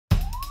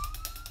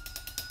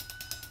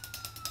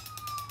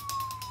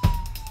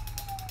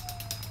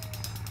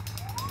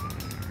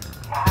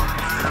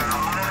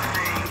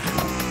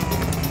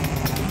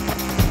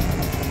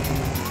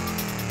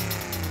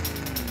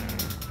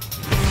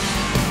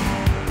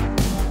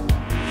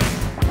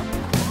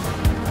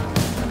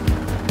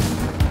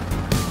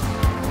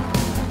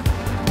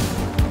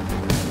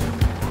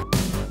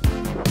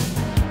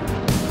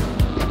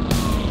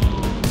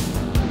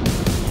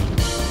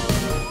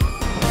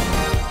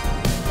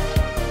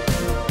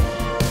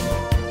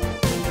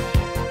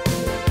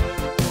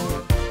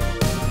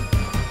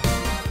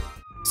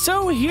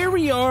here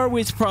we are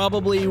with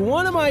probably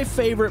one of my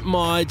favorite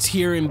mods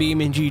here in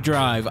BeamNG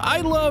Drive. I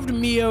loved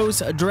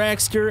Mio's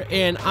dragster,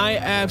 and I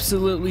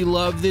absolutely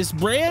love this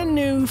brand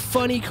new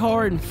funny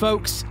car. And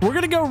folks, we're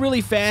gonna go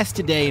really fast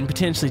today and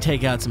potentially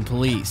take out some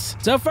police.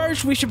 So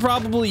first, we should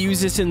probably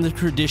use this in the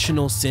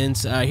traditional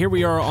sense. Here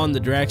we are on the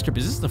dragster.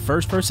 Is this the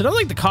first person? I don't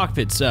think the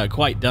cockpit's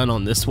quite done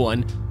on this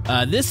one.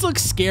 This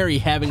looks scary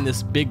having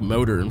this big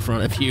motor in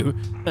front of you.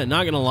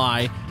 Not gonna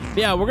lie.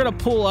 Yeah, we're gonna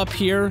pull up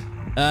here.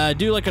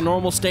 Do like a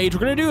normal stage.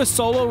 We're gonna do a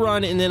solo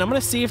run, and then I'm gonna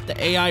see if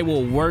the AI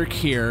will work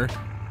here,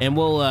 and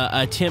we'll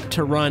attempt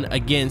to run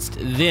against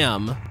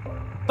them.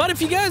 But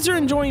if you guys are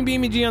enjoying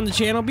BeamNG on the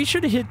channel, be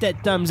sure to hit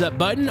that thumbs up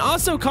button.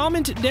 Also,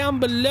 comment down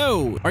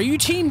below. Are you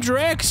team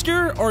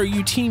dragster or are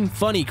you team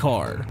funny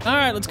car? All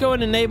right, let's go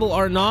and enable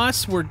our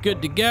NOS. We're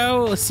good to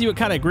go. Let's see what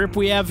kind of grip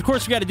we have. Of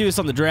course, we got to do this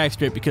on the drag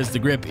strip because the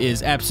grip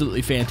is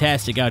absolutely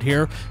fantastic out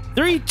here.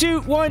 3,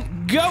 2,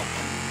 1, go.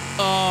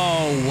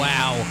 Oh,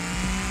 wow.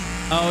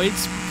 Oh,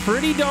 it's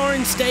pretty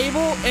darn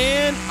stable,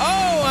 and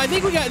oh, I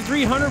think we got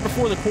 300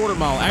 before the quarter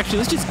mile. Actually,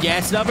 let's just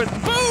gas it up and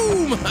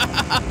boom!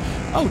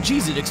 Oh,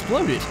 geez, it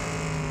exploded.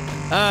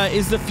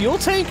 Is the fuel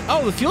tank?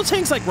 Oh, the fuel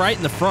tank's like right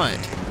in the front.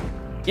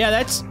 Yeah,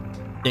 that's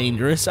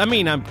dangerous. I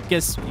mean, I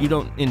guess you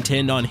don't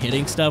intend on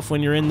hitting stuff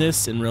when you're in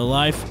this in real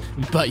life,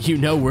 but you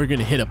know we're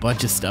gonna hit a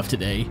bunch of stuff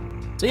today.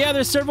 So yeah,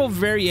 there's several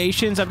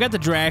variations. I've got the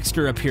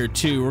dragster up here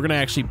too. We're gonna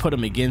actually put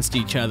them against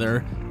each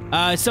other.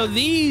 So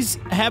these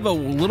have a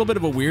little bit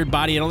of a weird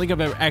body. I don't think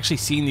I've ever actually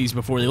seen these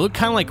before. They look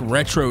kind of like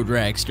retro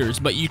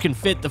dragsters, but you can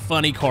fit the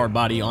funny car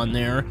body on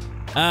there.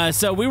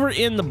 So we were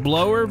in the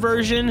blower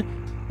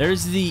version.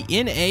 There's the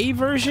NA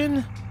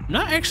version. I'm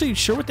not actually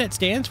sure what that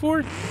stands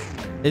for.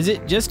 Is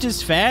it just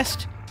as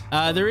fast?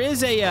 There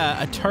is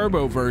a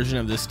turbo version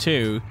of this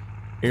too.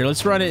 Here,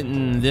 let's run it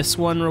in this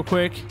one real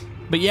quick.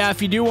 But yeah,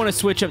 if you do want to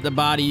switch up the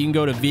body, you can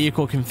go to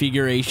vehicle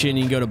configuration,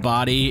 you can go to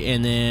body,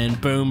 and then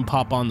boom,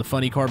 pop on the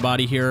funny car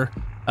body here.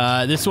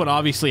 This one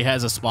obviously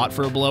has a spot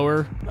for a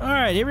blower. All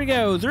right, here we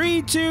go.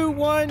 3, 2,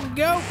 1,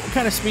 go. What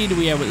kind of speed do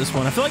we have with this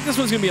one? I feel like this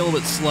one's gonna be a little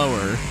bit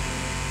slower.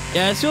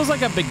 Yeah, it feels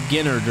like a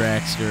beginner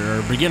dragster,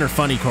 or beginner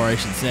funny car, I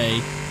should say.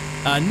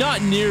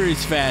 Not near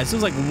as fast. It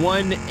was like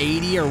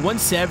 180 or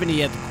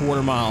 170 at the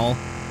quarter mile.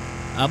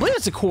 I believe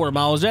it's a quarter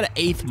mile. Is that an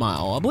eighth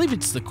mile? I believe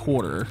it's the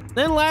quarter.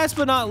 Then last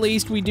but not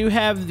least, we do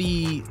have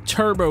the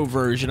turbo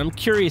version. I'm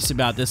curious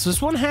about this.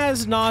 This one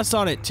has NOS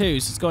on it too,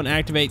 so let's go and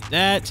activate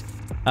that.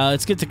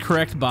 Let's get the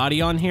correct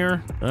body on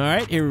here. All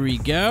right, here we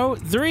go.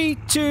 3,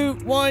 2,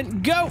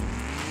 1, go.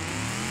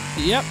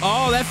 Yep.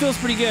 Oh, that feels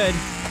pretty good.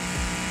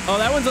 Oh,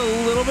 that one's a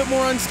little bit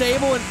more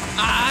unstable, and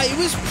it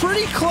was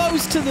pretty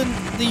close to the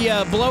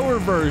blower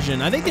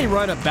version. I think they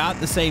run about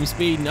the same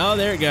speed. And, oh,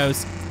 there it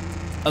goes.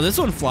 Oh, this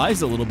one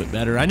flies a little bit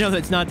better. I know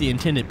that's not the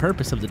intended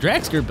purpose of the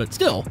dragster, but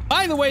still.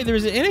 By the way,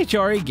 there's an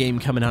NHRA game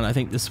coming out, I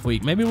think, this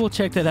week. Maybe we'll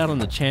check that out on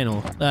the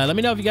channel. Let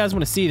me know if you guys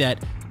want to see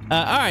that.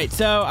 All right,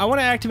 so I want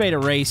to activate a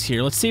race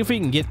here. Let's see if we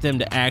can get them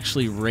to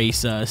actually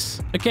race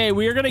us. Okay,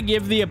 we are going to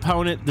give the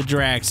opponent the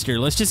dragster.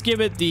 Let's just give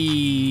it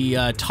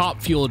the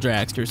top fuel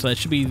dragster. So that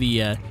should be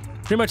the...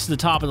 pretty much the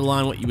top of the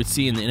line, what you would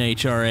see in the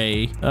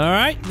NHRA. All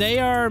right, they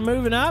are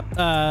moving up.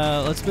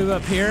 Let's move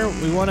up here.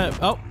 We want to...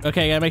 Oh,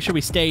 okay, gotta make sure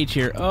we stage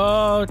here.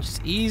 Oh,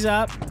 just ease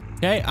up.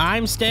 Okay,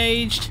 I'm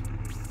staged.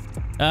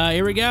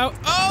 Here we go.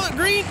 Oh, the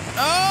green.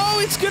 Oh,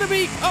 it's gonna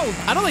be...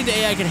 Oh, I don't think the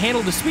AI can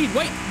handle the speed.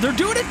 Wait, they're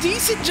doing a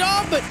decent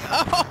job, but...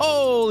 Oh,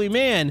 holy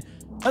man.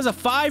 That was a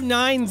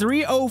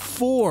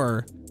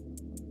 59304.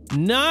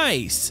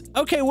 Nice.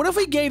 Okay, what if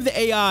we gave the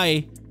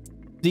AI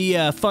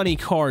the funny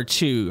car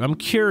too? I'm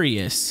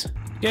curious.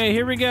 Okay,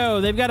 here we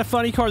go. They've got a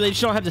funny car. They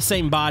just don't have the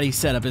same body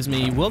setup as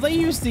me. Will they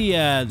use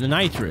the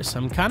nitrous?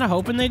 I'm kind of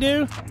hoping they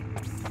do.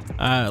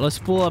 Let's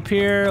pull up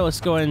here.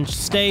 Let's go and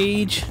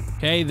stage.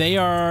 Okay, they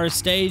are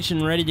staged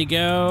and ready to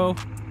go.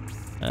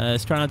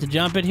 Let's try not to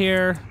jump it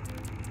here.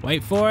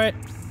 Wait for it.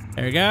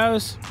 There it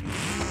goes.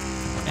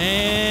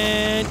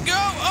 And go.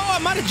 Oh, I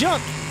might have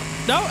jumped.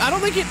 No, I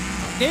don't think it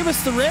gave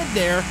us the red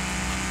there.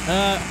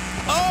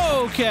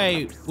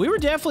 Okay, we were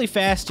definitely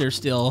faster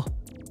still.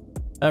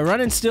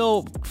 Running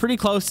still pretty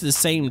close to the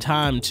same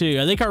time too.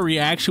 I think our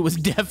reaction was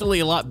definitely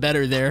a lot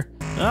better there.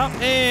 Oh,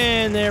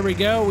 and there we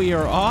go. We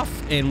are off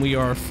and we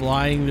are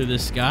flying through the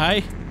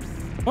sky.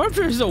 I wonder if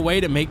there's a way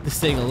to make this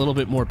thing a little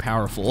bit more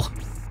powerful.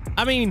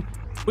 I mean,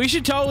 we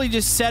should totally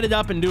just set it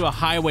up and do a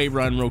highway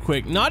run real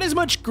quick. Not as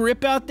much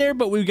grip out there,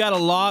 but we've got a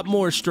lot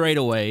more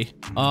straightaway.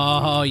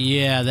 Oh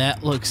yeah,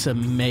 that looks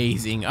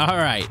amazing. All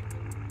right.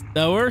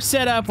 So we're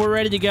set up, we're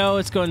ready to go.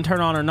 Let's go and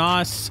turn on our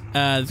NOS.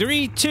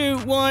 3, 2,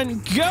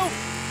 1, go!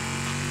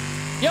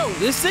 Yo,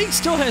 this thing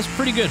still has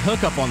pretty good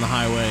hookup on the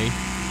highway.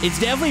 It's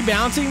definitely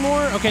bouncing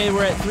more. Okay,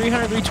 we're at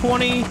 300,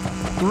 320,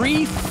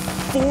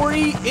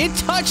 340. It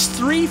touched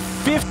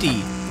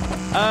 350.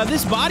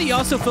 This body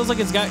also feels like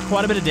it's got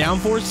quite a bit of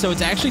downforce, so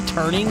it's actually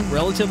turning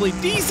relatively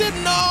decent.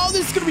 No,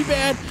 this is gonna be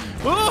bad.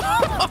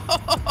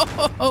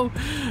 Whoa.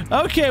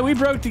 Okay, we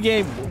broke the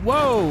game.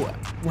 Whoa,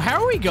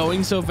 how are we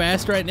going so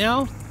fast right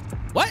now?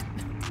 What?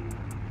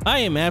 I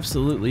am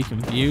absolutely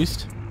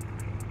confused.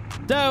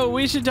 So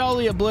we should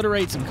totally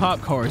obliterate some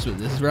cop cars with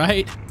this,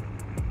 right?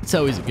 It's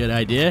always a good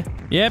idea.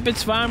 Yep,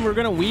 it's fine. We're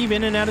gonna weave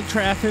in and out of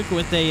traffic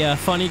with a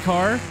funny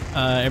car.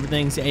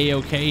 Everything's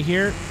a-okay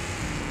here.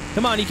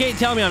 Come on, you can't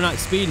tell me I'm not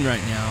speeding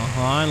right now.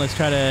 Hold on, let's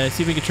try to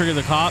see if we can trigger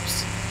the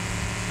cops.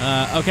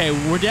 Okay,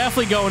 we're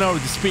definitely going over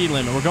the speed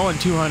limit. We're going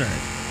 200.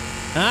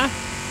 Huh?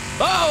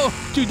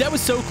 Oh, dude, that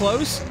was so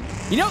close.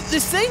 You know,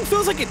 this thing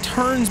feels like it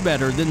turns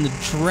better than the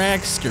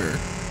dragster.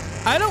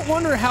 I don't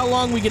wonder how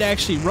long we could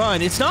actually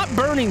run. It's not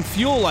burning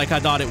fuel like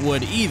I thought it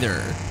would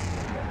either.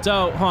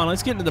 So, hold on,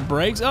 let's get into the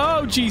brakes.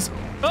 Oh, jeez.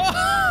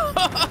 Oh,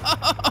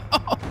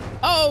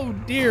 oh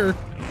dear.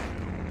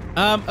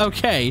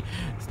 Okay,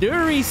 let's do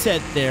a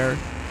reset there.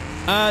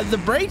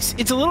 The brakes,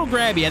 it's a little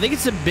grabby. I think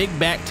it's the big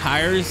back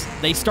tires.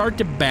 They start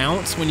to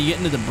bounce when you get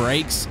into the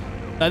brakes.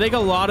 I think a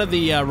lot of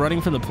the running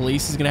from the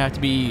police is going to have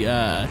to be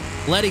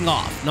letting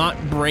off,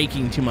 not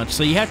braking too much.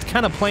 So you have to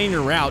kind of plan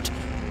your route.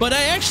 But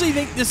I actually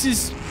think this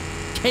is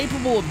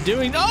capable of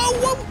doing...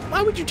 Oh,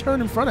 why would you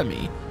turn in front of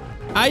me?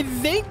 I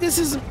think this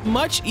is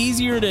much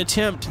easier to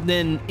attempt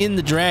than in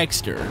the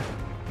dragster.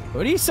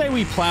 What do you say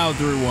we plow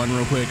through one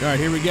real quick? All right,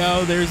 here we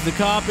go. There's the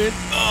cop.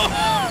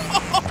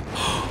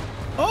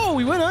 Oh,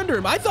 we went under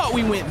him. I thought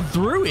we went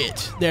through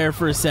it there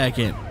for a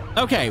second.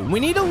 Okay, we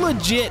need a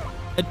legit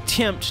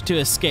attempt to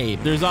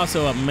escape. There's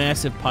also a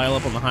massive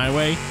pileup on the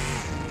highway.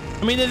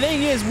 I mean, the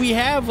thing is, we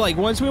have, like,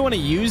 once we want to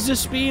use the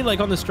speed, like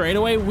on the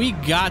straightaway, we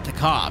got the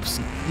cops,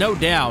 no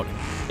doubt.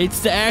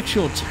 It's the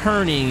actual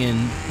turning,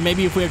 and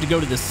maybe if we have to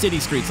go to the city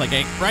streets, like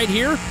right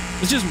here,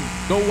 let's just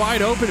go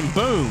wide open and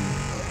boom.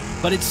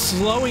 But it's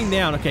slowing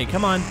down. Okay,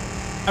 come on.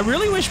 I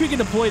really wish we could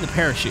deploy the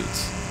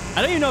parachutes.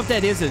 I don't even know if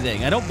that is a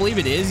thing. I don't believe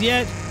it is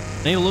yet.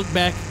 I need to look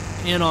back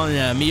in on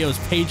Mio's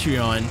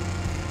Patreon.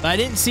 But I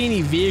didn't see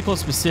any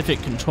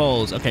vehicle-specific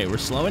controls. Okay, we're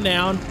slowing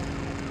down.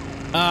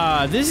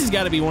 This has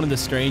got to be one of the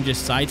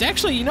strangest sights.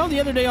 Actually, you know, the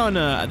other day on,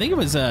 I think it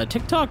was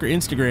TikTok or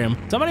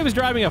Instagram, somebody was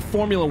driving a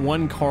Formula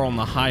 1 car on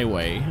the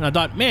highway. And I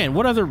thought, man,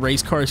 what other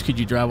race cars could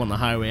you drive on the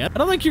highway? I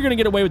don't think you're going to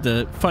get away with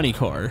the funny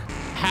car.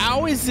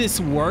 How is this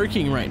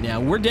working right now?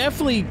 We're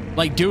definitely,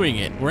 like, doing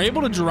it. We're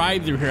able to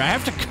drive through here. I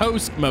have to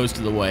coast most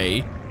of the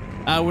way.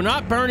 We're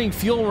not burning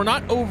fuel. We're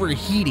not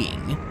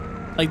overheating.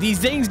 Like, these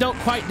things don't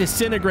quite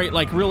disintegrate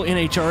like real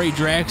NHRA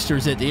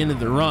dragsters at the end of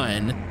the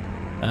run.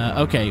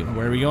 Okay,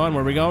 where are we going?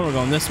 Where are we going? We're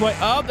going this way.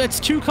 Oh, that's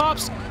two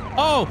cops.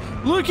 Oh,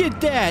 look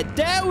at that.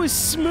 That was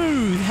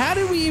smooth. How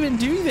did we even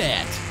do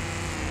that?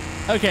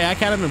 Okay, I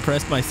kind of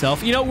impressed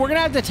myself. You know, we're going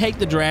to have to take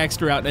the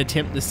dragster out and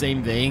attempt the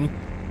same thing.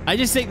 I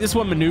just think this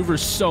one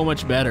maneuvers so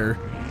much better.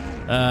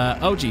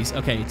 Oh, geez.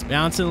 Okay, it's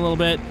bouncing a little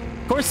bit.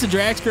 Of course, the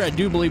dragster, I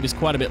do believe, is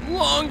quite a bit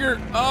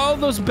longer. Oh,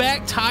 those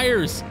back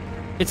tires.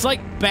 It's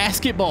like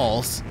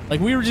basketballs. Like,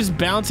 we were just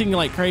bouncing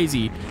like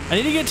crazy. I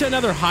need to get to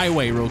another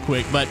highway real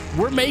quick, but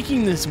we're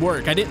making this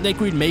work. I didn't think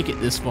we'd make it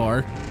this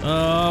far.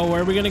 Oh,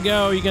 where are we gonna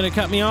go? Are you gonna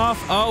cut me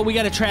off? Oh, we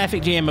got a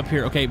traffic jam up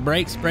here. Okay,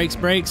 brakes, brakes,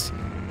 brakes.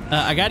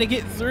 I gotta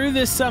get through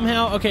this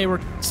somehow. Okay,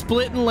 we're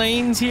splitting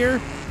lanes here.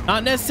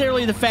 Not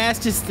necessarily the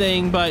fastest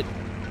thing, but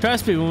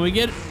trust me, when we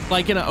get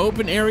like in an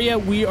open area,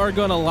 we are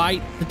gonna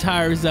light the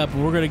tires up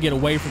and we're gonna get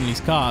away from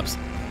these cops.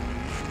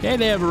 Okay,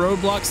 they have a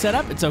roadblock set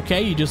up. It's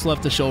okay. You just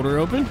left the shoulder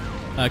open.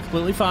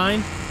 Completely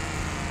fine.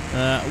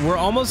 We're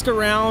almost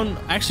around.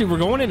 Actually, we're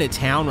going into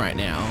town right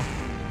now.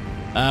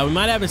 We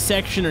might have a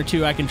section or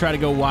two I can try to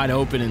go wide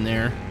open in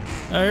there.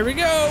 Here we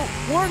go.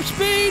 Warp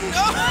speed.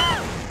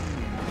 Oh!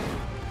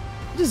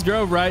 Just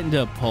drove right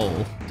into a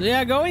pole. So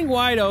yeah, going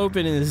wide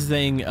open in this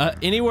thing,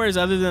 anywhere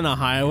other than a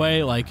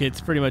highway, like,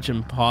 it's pretty much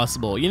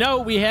impossible. You know,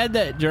 we had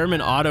that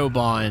German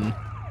Autobahn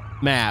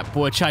map,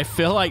 which I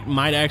feel like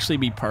might actually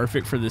be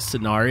perfect for this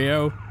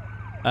scenario.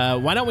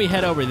 Why don't we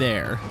head over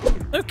there?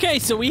 Okay,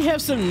 so we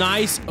have some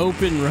nice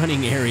open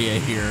running area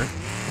here.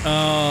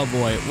 Oh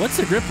boy, what's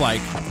the grip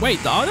like? Wait,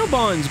 the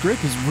Autobahn's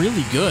grip is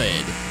really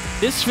good.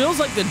 This feels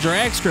like the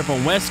drag strip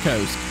on West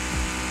Coast.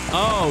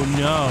 Oh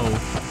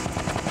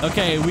no.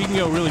 Okay, we can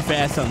go really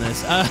fast on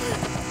this. I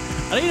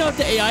don't even know if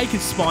the AI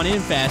could spawn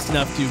in fast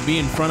enough to be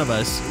in front of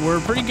us.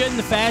 We're pretty good in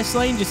the fast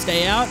lane, just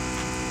stay out.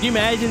 Can you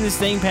imagine this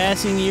thing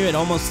passing you at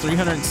almost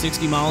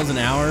 360 miles an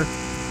hour?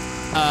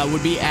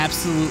 Would be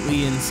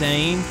absolutely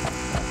insane.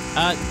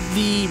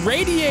 The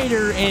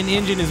radiator and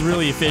engine is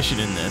really efficient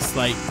in this.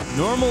 Like,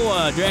 normal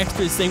dragster,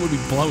 this thing would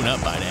be blown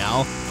up by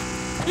now.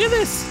 Look at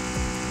this.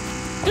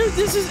 Dude,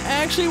 this is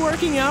actually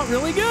working out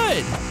really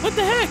good. What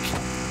the heck?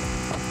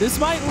 This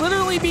might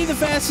literally be the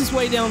fastest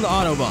way down the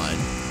Autobahn.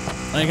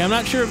 Like, I'm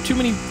not sure of too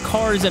many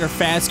cars that are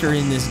faster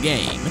in this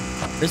game.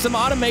 There's some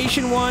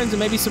automation ones and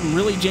maybe some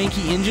really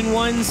janky engine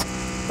ones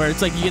where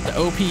it's like you get the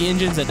OP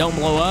engines that don't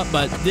blow up,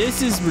 but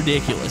this is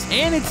ridiculous.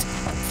 And it's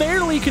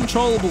fairly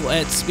controllable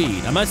at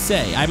speed, I must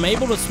say. I'm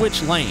able to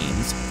switch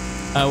lanes,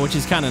 which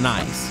is kind of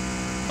nice.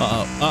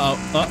 Uh-oh,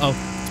 uh-oh,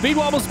 uh-oh. Speed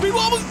wobbles, speed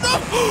wobbles! No!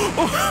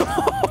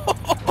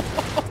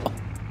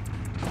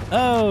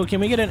 Oh, can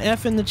we get an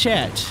F in the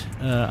chat?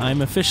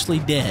 I'm officially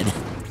dead.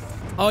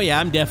 Oh yeah,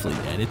 I'm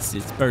definitely dead. It's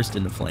burst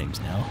into flames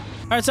now.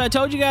 All right, so I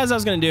told you guys I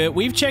was going to do it.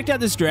 We've checked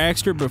out this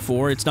dragster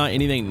before. It's not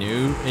anything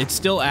new. It's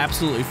still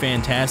absolutely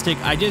fantastic.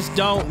 I just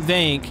don't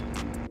think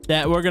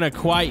that we're going to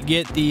quite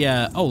get the...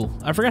 oh,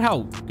 I forgot how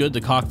good the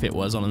cockpit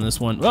was on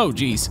this one. Oh,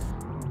 geez.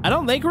 I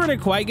don't think we're going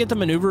to quite get the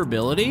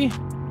maneuverability.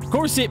 Of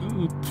course, it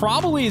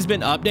probably has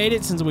been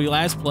updated since we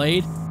last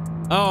played.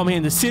 Oh,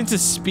 man, the sense of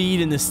speed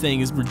in this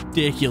thing is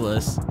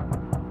ridiculous.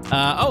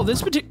 Oh,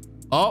 this particular...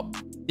 Oh,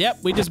 yep,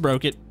 we just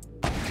broke it.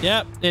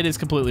 Yep, it is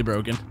completely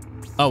broken.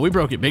 Oh, we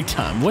broke it big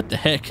time. What the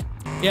heck?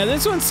 Yeah,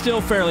 this one's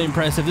still fairly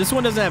impressive. This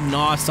one doesn't have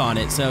NOS on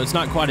it, so it's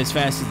not quite as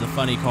fast as the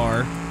funny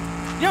car.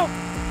 You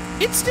know,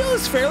 it still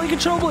is fairly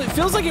controllable. It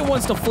feels like it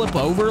wants to flip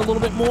over a little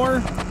bit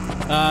more.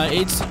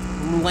 Its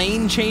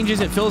lane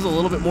changes. It feels a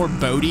little bit more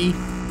boaty.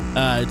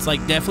 It's like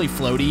definitely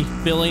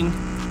floaty feeling.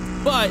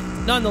 But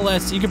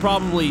nonetheless, you could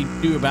probably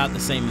do about the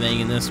same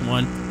thing in this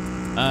one.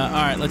 All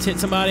right, let's hit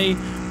somebody.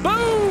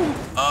 Boom!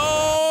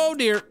 Oh,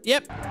 dear.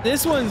 Yep,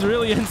 this one's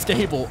really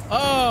unstable.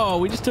 Oh,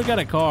 we just took out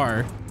a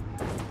car.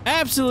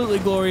 Absolutely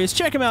glorious.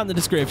 Check them out in the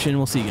description.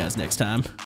 We'll see you guys next time.